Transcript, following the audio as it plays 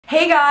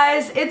Hey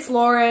guys, it's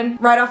Lauren.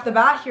 Right off the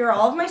bat, here are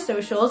all of my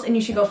socials and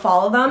you should go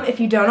follow them if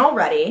you don't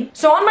already.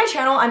 So on my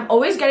channel, I'm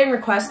always getting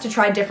requests to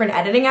try different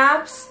editing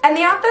apps, and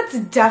the app that's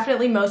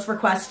definitely most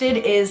requested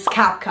is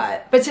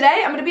CAPCUT. But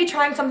today, I'm gonna be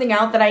trying something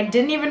out that I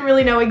didn't even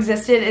really know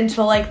existed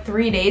until like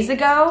 3 days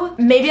ago.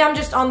 Maybe I'm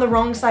just on the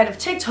wrong side of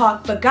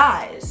TikTok, but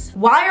guys,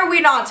 why are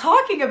we not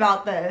talking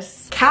about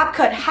this?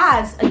 CAPCUT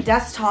has a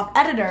desktop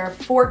editor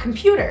for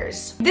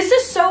computers. This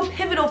is so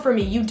pivotal for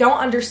me, you don't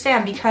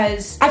understand,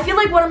 because I feel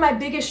like one of my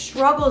biggest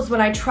struggles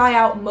when I try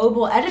out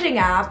mobile editing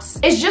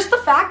apps is just the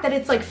fact that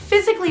it's like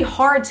physically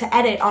hard to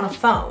edit on a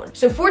phone.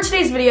 So for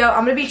today's video,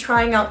 I'm gonna be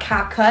trying out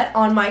CAPCUT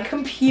on my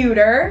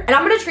computer, and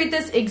I'm gonna treat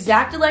this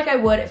exactly like I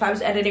would if I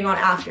was editing on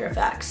After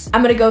Effects.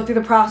 I'm gonna go through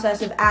the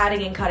process of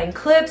adding and cutting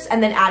clips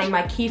and then adding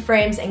my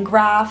keyframes and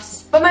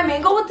graphs. But my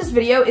main goal with this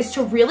video is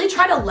to really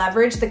try to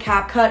leverage the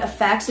CAPCUT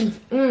effects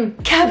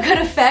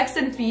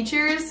and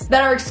features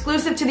that are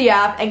exclusive to the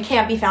app and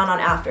can't be found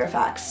on After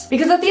Effects.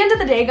 Because at the end of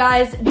the day,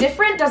 guys,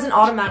 different doesn't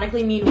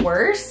automatically mean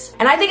worse,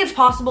 and I think it's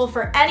possible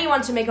for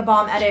anyone to make a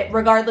bomb edit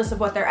regardless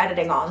of what they're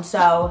editing on.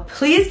 So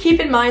please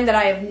keep in mind that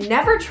I have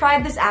never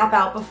tried this app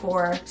out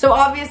before, so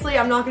obviously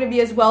I'm not going to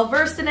be as well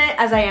versed in it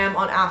as I am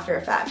on After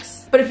Effects.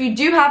 But if you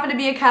do happen to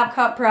be a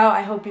CAPCUT pro,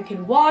 I hope you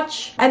can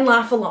watch and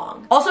laugh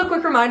along. Also, a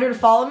quick reminder to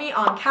follow me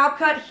on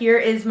CAPCUT. Here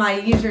is my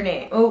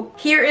username. Oh,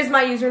 here is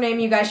my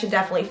username. You guys should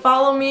definitely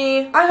follow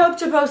me. I hope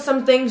to post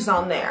some things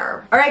on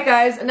there. All right,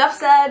 guys, enough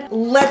said.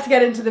 Let's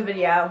get into the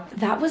video.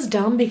 That was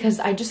dumb because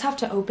I just have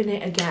to open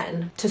it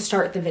again to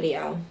start the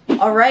video.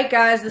 All right,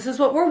 guys, this is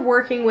what we're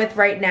working with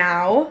right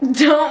now.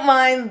 Don't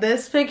mind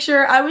this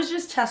picture. I was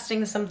just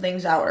testing some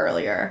things out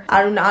earlier.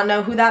 I do not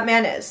know who that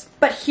man is.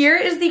 But here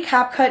is the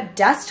CAPCUT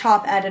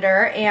desktop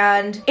editor,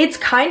 and it's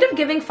kind of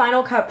giving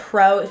Final Cut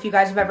Pro if you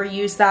guys have ever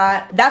used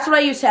that. That's what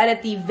I use to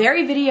edit the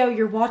very video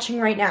you're watching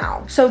right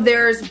now. So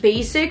there's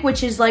basic,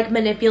 which is like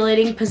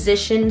manipulating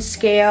position,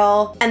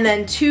 scale, and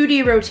then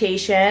 2D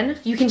rotation.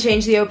 You can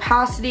change the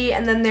opacity,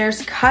 and then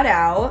there's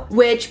cutout,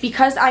 which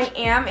because I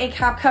am a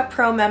CAPCUT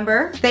Pro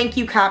member, thank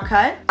you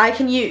CAPCUT, I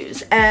can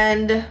use.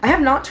 And I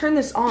have not turned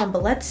this on,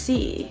 but let's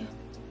see.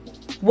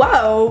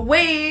 Whoa,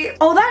 wait.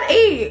 Oh, that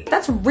ate.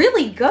 That's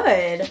really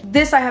good.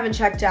 This I haven't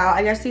checked out.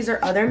 I guess these are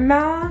other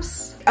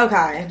masks.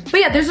 Okay. But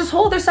yeah, there's this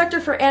whole other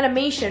sector for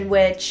animation,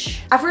 which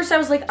at first I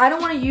was like, I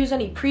don't want to use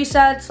any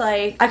presets.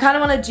 Like, I kind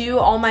of want to do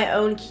all my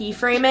own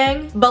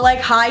keyframing, but like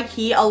high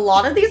key, a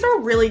lot of these are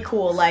really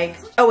cool. Like,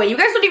 oh wait, you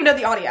guys don't even know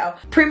the audio.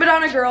 Prima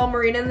Donna Girl,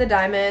 Marina and the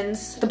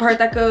Diamonds. The part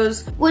that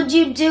goes, would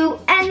you do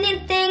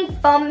anything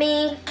for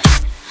me?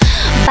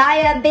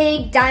 Buy a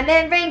big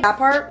diamond ring. That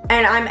part.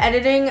 And I'm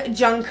editing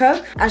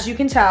Jungkook, as you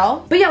can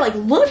tell. But yeah, like,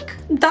 look,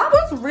 that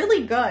was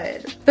really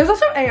good. There's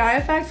also AI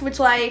effects, which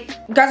like,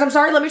 guys, I'm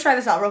sorry, let me try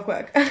this out real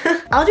quick.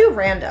 I'll do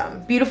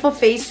random. Beautiful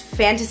face,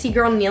 fantasy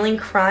girl, kneeling,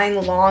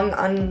 crying, long,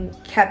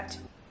 unkept.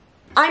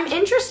 I'm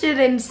interested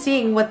in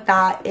seeing what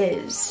that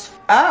is.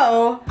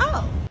 Oh.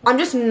 I'm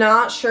just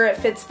not sure it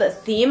fits the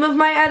theme of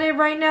my edit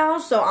right now,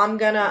 so I'm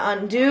gonna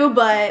undo,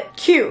 but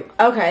cute.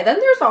 Okay, then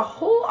there's a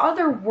whole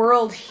other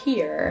world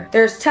here.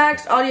 There's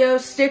text, audio,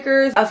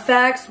 stickers,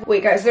 effects.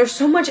 Wait, guys, there's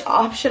so much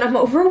option, I'm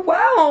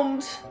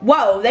overwhelmed.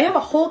 Whoa, they have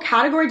a whole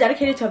category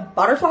dedicated to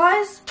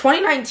butterflies?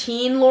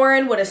 2019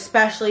 Lauren would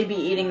especially be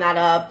eating that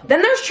up.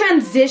 Then there's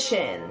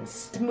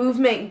transitions,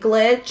 movement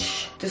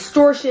glitch,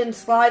 distortion,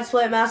 slide,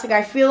 split, mask. Like,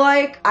 I feel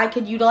like I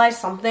could utilize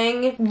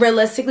something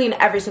realistically in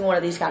every single one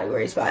of these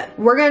categories, but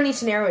we're gonna need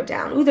to narrow it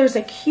down. Ooh, there's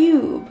a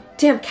cube.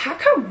 Damn,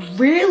 CAPCUT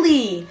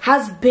really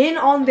has been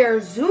on their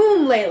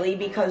Zoom lately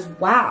because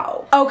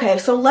wow. Okay,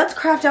 so let's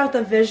craft out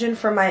the vision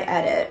for my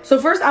edit. So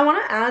first I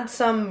want to add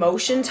some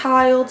motion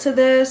tile to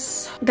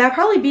this. That'd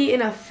probably be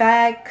in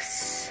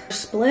effects.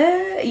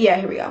 Split? Yeah,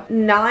 here we go.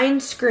 9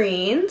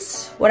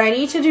 screens. What I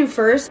need to do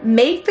first,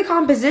 make the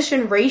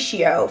composition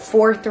ratio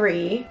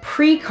 4:3.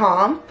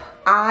 Pre-comp,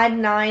 add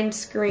 9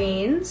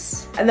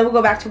 screens, and then we'll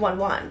go back to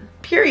 1:1.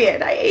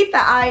 Period. I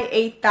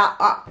ate that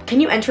up. Can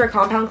you enter a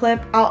compound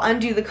clip? I'll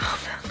undo the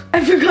compound.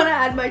 I forgot to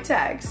add my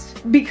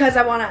text because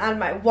I want to add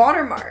my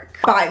watermark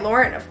by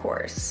Lauren, of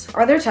course.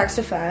 Are there text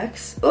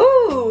effects?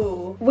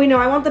 Ooh. Wait, no,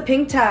 I want the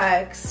pink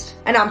text.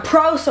 And I'm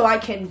pro, so I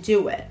can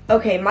do it.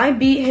 Okay, my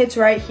beat hits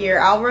right here.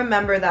 I'll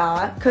remember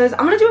that because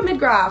I'm gonna do a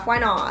mid-graph. Why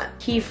not?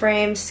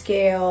 Keyframe,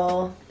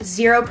 scale,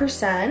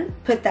 0%.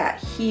 Put that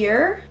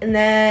here. And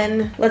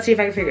then let's see if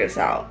I can figure this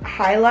out.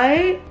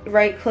 Highlight,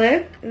 right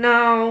click.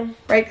 No,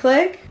 right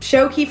click.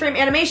 Show keyframe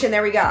animation.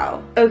 There we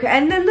go. Okay,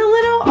 and then the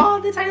little,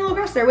 oh, the tiny little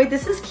grass there. Wait,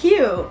 this is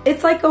cute.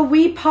 It's like a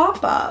wee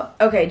pop-up.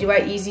 Okay, do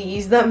I easy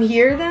ease them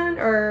here then?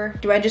 Or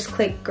do I just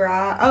click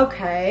graph?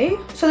 Okay.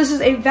 So this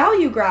is a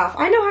value graph.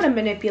 I know how to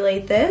manipulate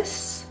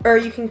this, or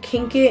you can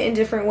kink it in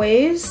different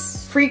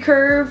ways. Free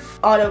curve,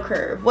 auto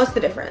curve. What's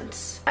the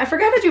difference? I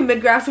forgot to do mid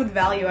graphs with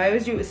value. I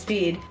always do it with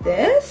speed.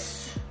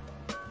 This?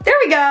 There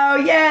we go,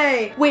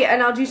 yay. Wait,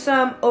 and I'll do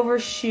some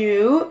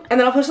overshoot, and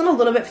then I'll push them a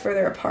little bit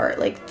further apart,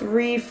 like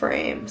 3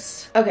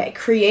 frames. Okay,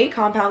 create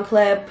compound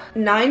clip,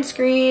 9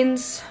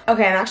 screens.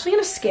 Okay, I'm actually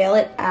gonna scale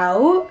it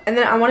out, and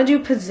then I wanna do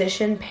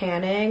position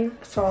panning.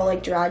 So I'll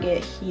like drag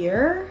it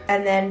here,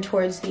 and then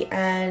towards the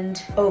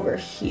end over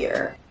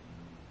here.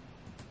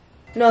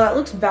 No, that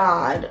looks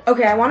bad.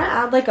 Okay, I want to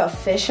add like a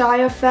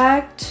fisheye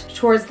effect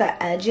towards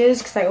the edges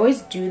because I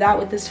always do that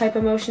with this type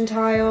of motion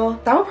tile.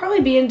 That would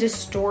probably be in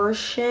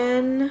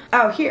distortion.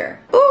 Oh,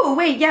 here. Ooh,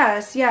 wait,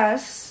 yes,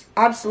 yes.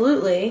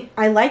 Absolutely.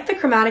 I like the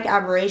chromatic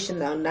aberration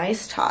though.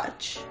 Nice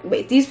touch.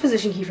 Wait, these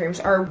position keyframes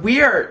are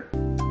weird.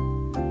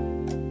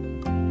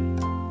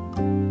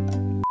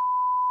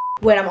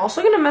 Wait, I'm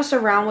also gonna mess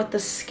around with the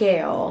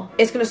scale.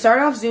 It's gonna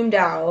start off zoomed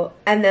out,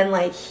 and then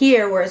like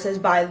here where it says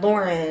by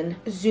Lauren,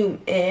 zoom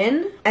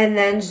in, and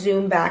then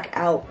zoom back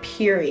out,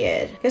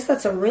 period. I guess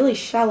that's a really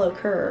shallow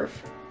curve.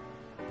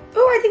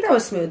 Oh, I think that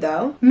was smooth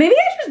though. Maybe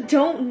I just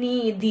don't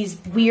need these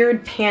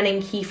weird panning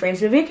keyframes.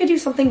 Maybe I could do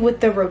something with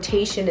the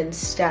rotation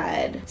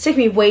instead. It's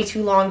taking me way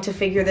too long to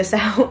figure this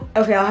out.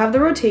 Okay, I'll have the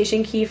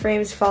rotation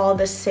keyframes follow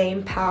the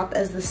same path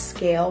as the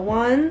scale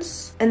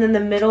ones. And then the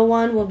middle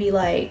one will be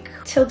like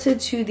tilted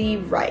to the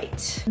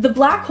right. The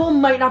black hole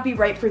might not be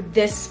right for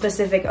this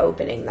specific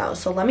opening though.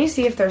 So let me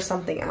see if there's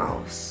something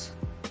else.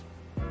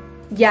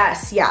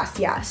 Yes, yes,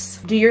 yes.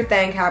 Do your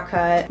thing,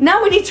 CapCut.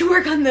 Now we need to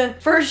work on the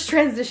first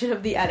transition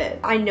of the edit.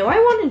 I know I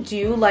want to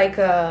do like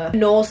a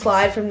null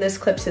slide from this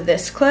clip to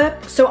this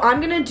clip. So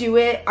I'm gonna do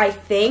it, I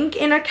think,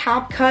 in a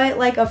CapCut,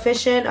 like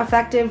efficient,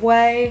 effective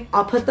way.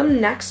 I'll put them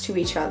next to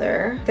each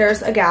other.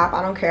 There's a gap,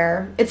 I don't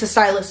care. It's a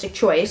stylistic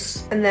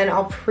choice. And then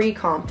I'll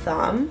pre-comp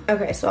them.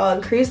 Okay, so I'll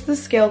increase the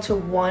scale to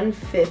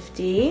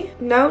 150.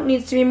 No,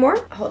 needs to be more.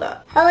 Hold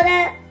up. Hold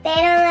up. They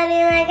don't love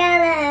you like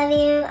I love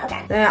you.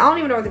 Okay. I don't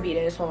even know where the beat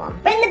is. Hold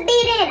on. Bring the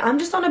beat in. I'm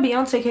just on a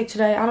Beyonce kick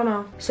today. I don't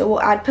know. So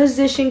we'll add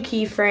position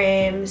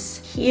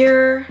keyframes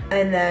here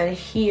and then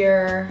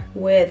here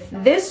with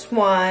this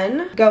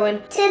one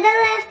going to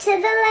the left, to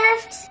the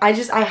left.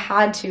 I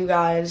had to,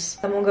 guys.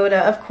 Then we'll go to,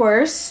 of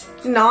course,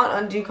 do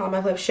not undo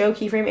comma clip, show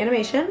keyframe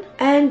animation,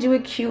 and do a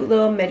cute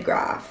little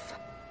mid-graph.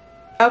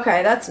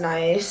 Okay, that's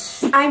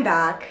nice. I'm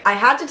back. I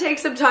had to take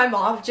some time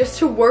off just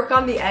to work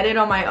on the edit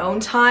on my own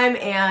time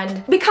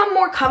and become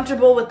more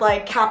comfortable with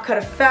like CapCut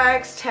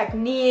effects,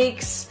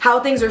 techniques,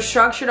 how things are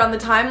structured on the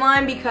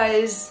timeline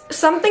because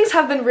some things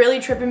have been really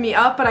tripping me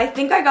up, but I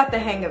think I got the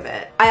hang of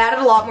it. I added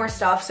a lot more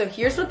stuff, so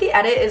here's what the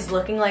edit is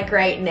looking like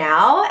right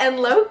now, and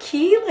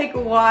low-key, like,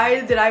 why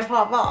did I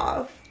pop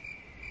off?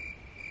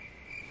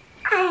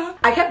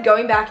 I kept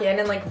going back in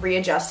and like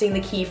readjusting the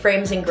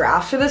keyframes and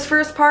graphs for this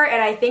first part,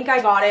 and I think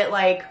I got it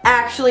like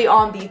actually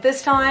on beat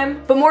this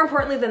time. But more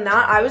importantly than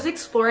that, I was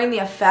exploring the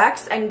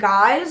effects, and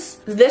guys,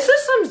 this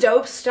is some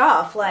dope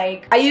stuff.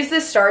 Like, I used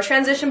this star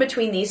transition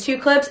between these two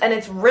clips and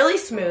it's really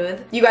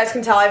smooth. You guys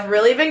can tell I've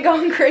really been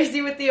going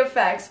crazy with the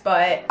effects,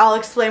 but I'll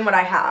explain what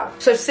I have.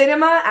 So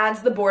Cinema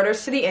adds the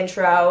borders to the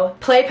intro.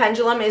 Play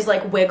Pendulum is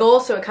like wiggle,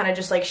 so it kind of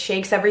just like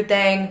shakes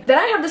everything. Then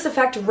I have this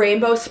effect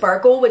Rainbow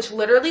Sparkle, which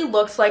literally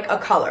looks like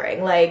a coloring.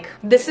 Like,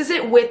 this is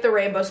it with the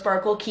rainbow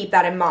sparkle, keep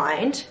that in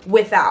mind,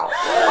 without.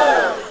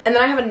 And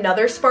then I have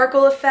another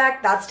sparkle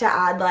effect, that's to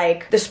add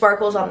like the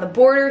sparkles on the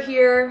border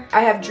here.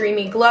 I have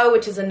Dreamy Glow,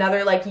 which is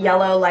another like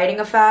yellow lighting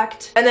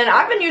effect. And then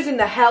I've been using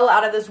the hell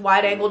out of this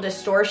wide angle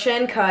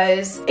distortion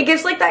because it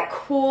gives like that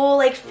cool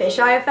like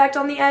fisheye effect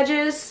on the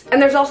edges.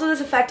 And there's also this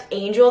effect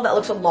Angel that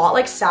looks a lot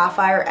like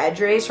Sapphire Edge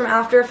Rays from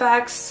After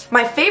Effects.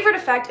 My favorite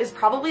effect is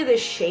probably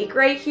this shake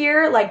right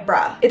here, like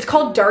bruh. It's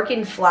called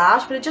Darken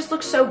Flash, but it just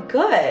looks so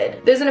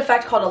good. There's an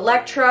effect called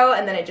Electro,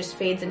 and then it just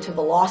fades into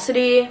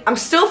Velocity. I'm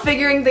still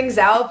figuring things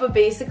out, but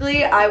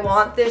basically I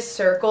want this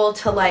circle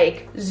to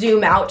like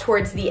zoom out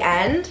towards the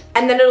end,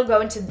 and then it'll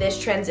go into this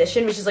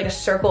transition, which is like a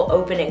circle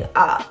opening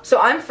up. So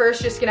I'm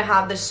first just gonna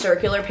have this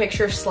circular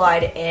picture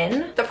slide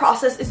in. The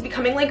process is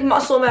becoming like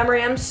muscle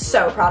memory. I'm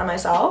so proud of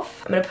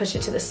myself. I'm gonna push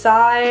it to the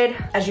side.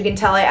 As you can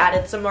tell, I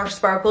added some more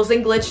sparkles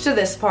and glitch to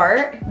this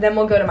part. Then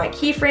we'll go to my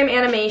keyframe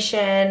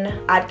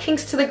animation, add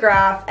kinks to the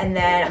graph, and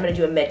then I'm gonna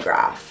do a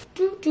mid-graph.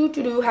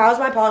 How's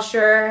my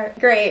posture?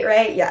 Great,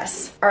 right?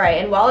 Yes. All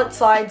right, and while it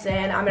slides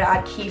in, I'm gonna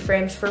add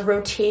keyframes for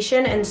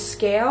rotation and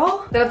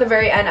scale. Then at the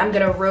very end, I'm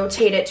gonna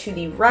rotate it to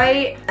the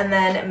right and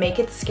then make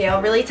it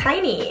scale really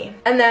tiny.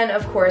 And then,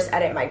 of course,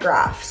 edit my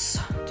graphs.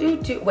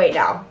 Wait,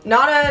 now,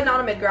 not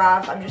a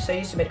mid-graph. I'm just so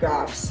used to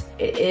mid-graphs.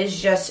 It is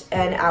just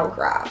an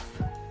out-graph.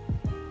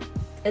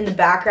 And the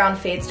background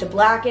fades to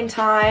black in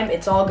time.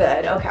 It's all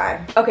good, okay.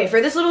 Okay,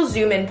 for this little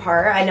zoom in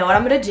part, I know what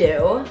I'm gonna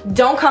do.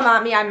 Don't come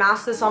at me, I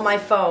masked this on my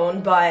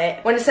phone,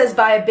 but when it says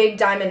buy a big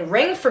diamond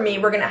ring for me,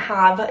 we're gonna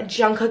have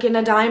Jungkook in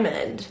a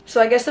diamond. So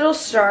I guess it'll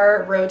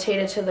start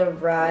rotated to the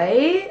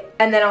right,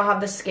 and then I'll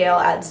have the scale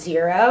at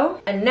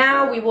 0. And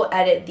now we will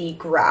edit the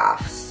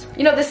graphs.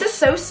 You know, this is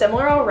so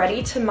similar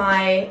already to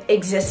my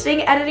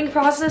existing editing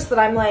process that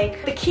I'm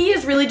like, the key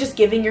is really just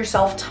giving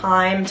yourself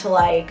time to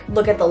like,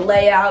 look at the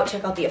layout,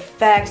 check out the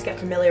effects, get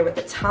familiar with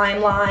the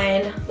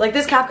timeline. Like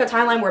this CapCut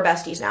timeline, we're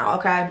besties now,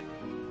 okay?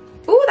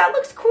 Ooh, that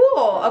looks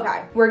cool.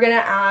 Okay, we're gonna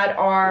add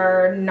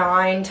our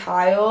 9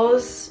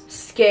 tiles,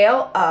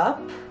 scale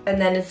up, and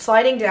then it's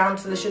sliding down,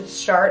 so this should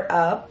start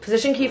up.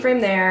 Position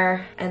keyframe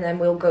there, and then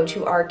we'll go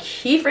to our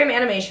keyframe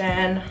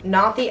animation,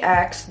 not the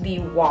X, the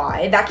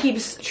Y. That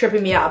keeps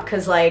tripping me up,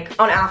 because like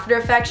on After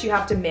Effects, you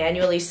have to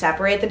manually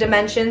separate the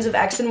dimensions of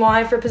X and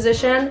Y for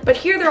position, but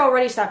here they're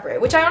already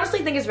separate, which I honestly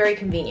think is very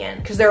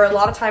convenient, because there are a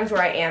lot of times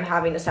where I am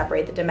having to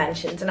separate the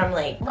dimensions, and I'm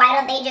like, why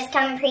don't they just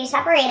come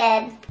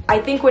pre-separated? I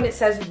think when it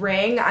says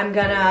ring, I'm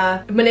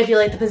gonna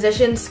manipulate the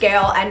position,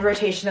 scale, and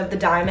rotation of the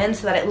diamond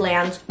so that it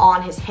lands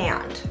on his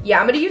hand. Yeah,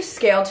 I'm gonna use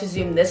scale to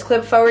zoom this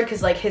clip forward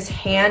because like his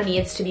hand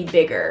needs to be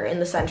bigger in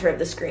the center of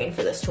the screen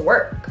for this to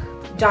work.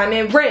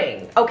 Diamond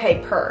ring.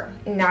 Okay,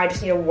 Now I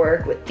just need to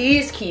work with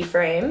these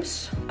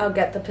keyframes. I'll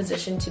get the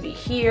position to be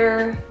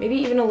here, maybe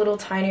even a little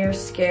tinier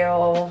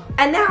scale.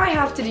 And now I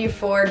have to do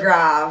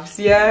foregraphs.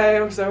 Yay,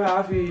 I'm so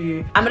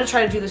happy. I'm gonna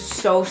try to do this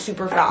so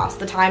super fast.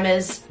 The time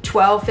is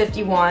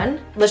 12:51.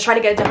 Let's try to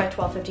get it done by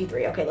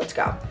 12:53. Okay, let's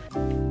go.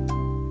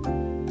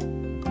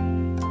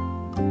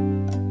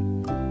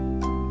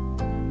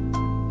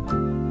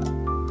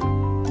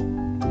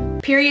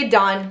 Period,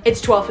 done. It's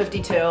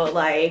 12:52,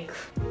 like,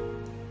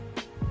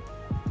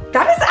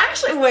 that is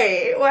actually,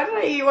 wait, what did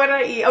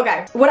I eat?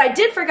 Okay, what I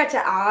did forget to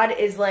add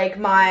is like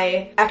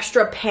my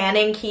extra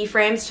panning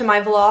keyframes to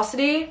my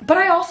velocity, but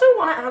I also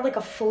want to add like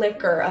a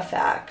flicker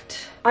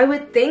effect. I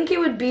would think it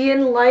would be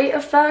in light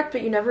effect,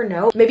 but you never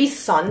know. Maybe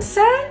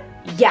sunset?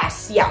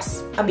 Yes,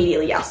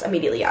 immediately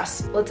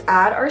yes. Let's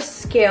add our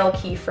scale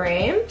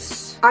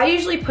keyframes. I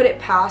usually put it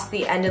past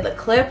the end of the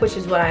clip, which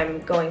is what I'm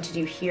going to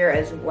do here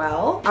as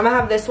well. I'm gonna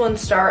have this one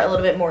start a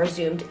little bit more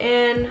zoomed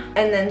in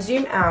and then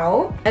zoom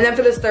out. And then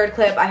for this third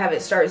clip, I have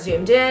it start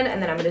zoomed in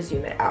and then I'm gonna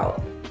zoom it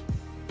out.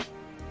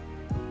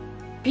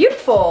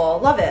 Beautiful,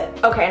 love it.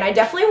 Okay, and I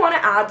definitely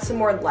wanna add some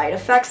more light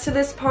effects to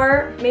this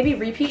part. Maybe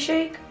repeat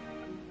shake.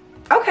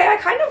 Okay, I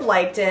kind of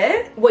liked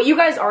it. What you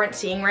guys aren't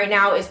seeing right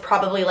now is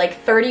probably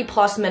like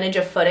 30+ minutes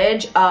of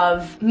footage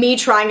of me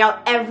trying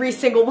out every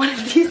single one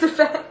of these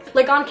effects.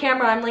 Like on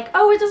camera, I'm like,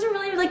 oh, it doesn't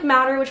really like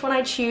matter which one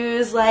I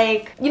choose.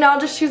 Like, you know, I'll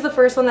just choose the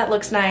first one that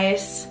looks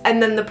nice.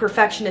 And then the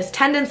perfectionist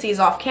tendencies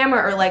off camera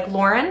are like,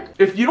 Lauren,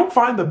 if you don't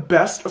find the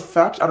best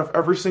effect out of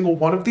every single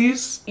one of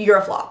these, you're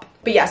a flop.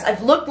 But yes,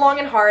 I've looked long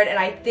and hard and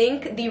I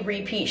think the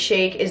repeat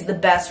shake is the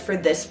best for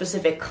this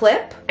specific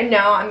clip. And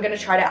now I'm gonna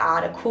try to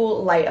add a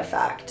cool light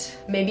effect.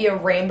 Maybe a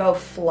rainbow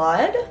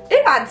flood?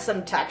 It adds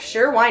some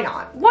texture, why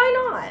not?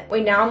 Why not?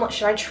 Wait, now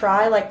should I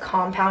try like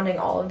compounding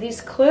all of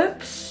these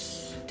clips?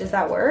 Does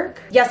that work?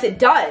 Yes, it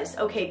does.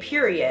 Okay,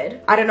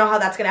 period. I don't know how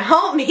that's gonna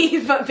help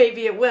me, but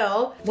maybe it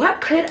will.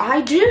 What could I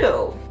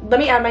do?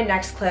 Let me add my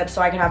next clip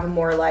so I can have a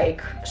more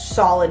like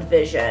solid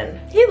vision.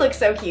 He looks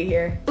so cute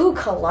here. Ooh,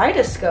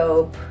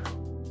 kaleidoscope.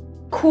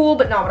 Cool,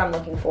 but not what I'm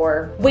looking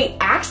for. Wait,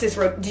 axis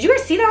rotation. Did you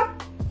guys see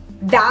that?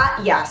 That,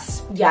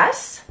 yes.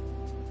 Yes?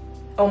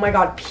 Oh my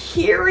god,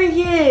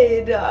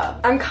 period.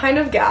 I'm kind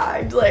of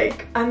gagged.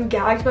 Like, I'm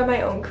gagged by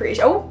my own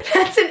creation. Oh,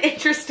 that's an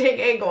interesting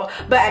angle.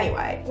 But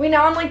anyway. Wait,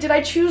 now I'm like, did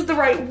I choose the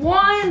right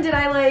one? Did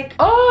I like,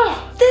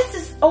 oh, this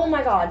is, oh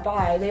my god,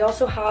 bye. They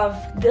also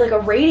have like a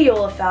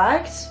radial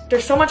effect.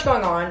 There's so much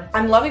going on.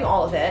 I'm loving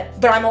all of it,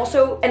 but I'm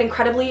also an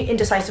incredibly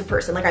indecisive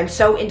person. Like, I'm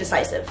so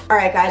indecisive. All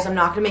right, guys, I'm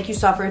not gonna make you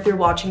suffer if you're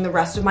watching the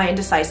rest of my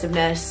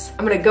indecisiveness.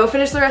 I'm gonna go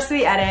finish the rest of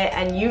the edit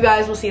and you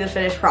guys will see the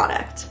finished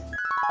product.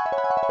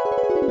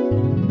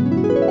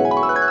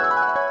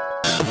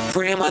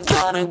 Prima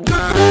donna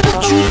girl,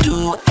 would you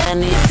do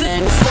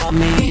anything for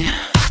me?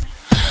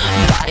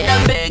 Buy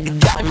a big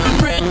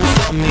diamond ring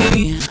for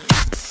me.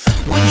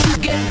 Would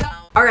you get down?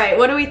 All right,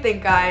 what do we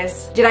think,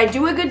 guys? Did I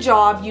do a good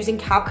job using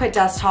CapCut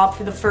Desktop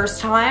for the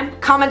first time?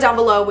 Comment down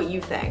below what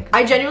you think.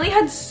 I genuinely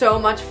had so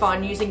much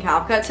fun using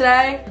CapCut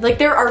today. Like,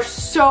 there are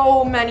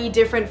so many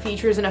different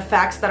features and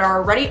effects that are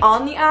already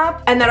on the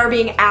app and that are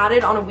being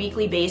added on a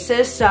weekly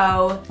basis.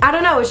 So, I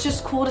don't know, it's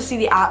just cool to see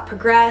the app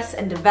progress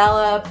and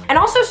develop. And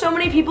also, so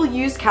many people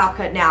use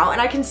CapCut now, and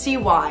I can see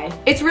why.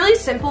 It's really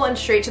simple and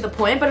straight to the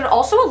point, but it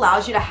also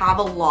allows you to have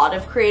a lot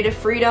of creative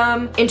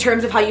freedom in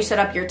terms of how you set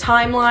up your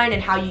timeline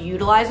and how you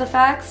utilize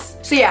effects.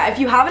 So yeah, if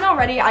you haven't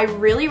already, I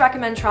really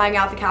recommend trying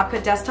out the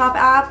CapCut Desktop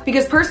app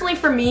because personally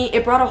for me,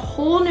 it brought a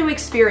whole new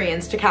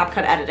experience to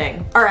CapCut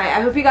editing. All right, I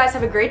hope you guys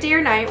have a great day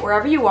or night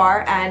wherever you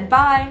are, and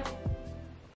bye.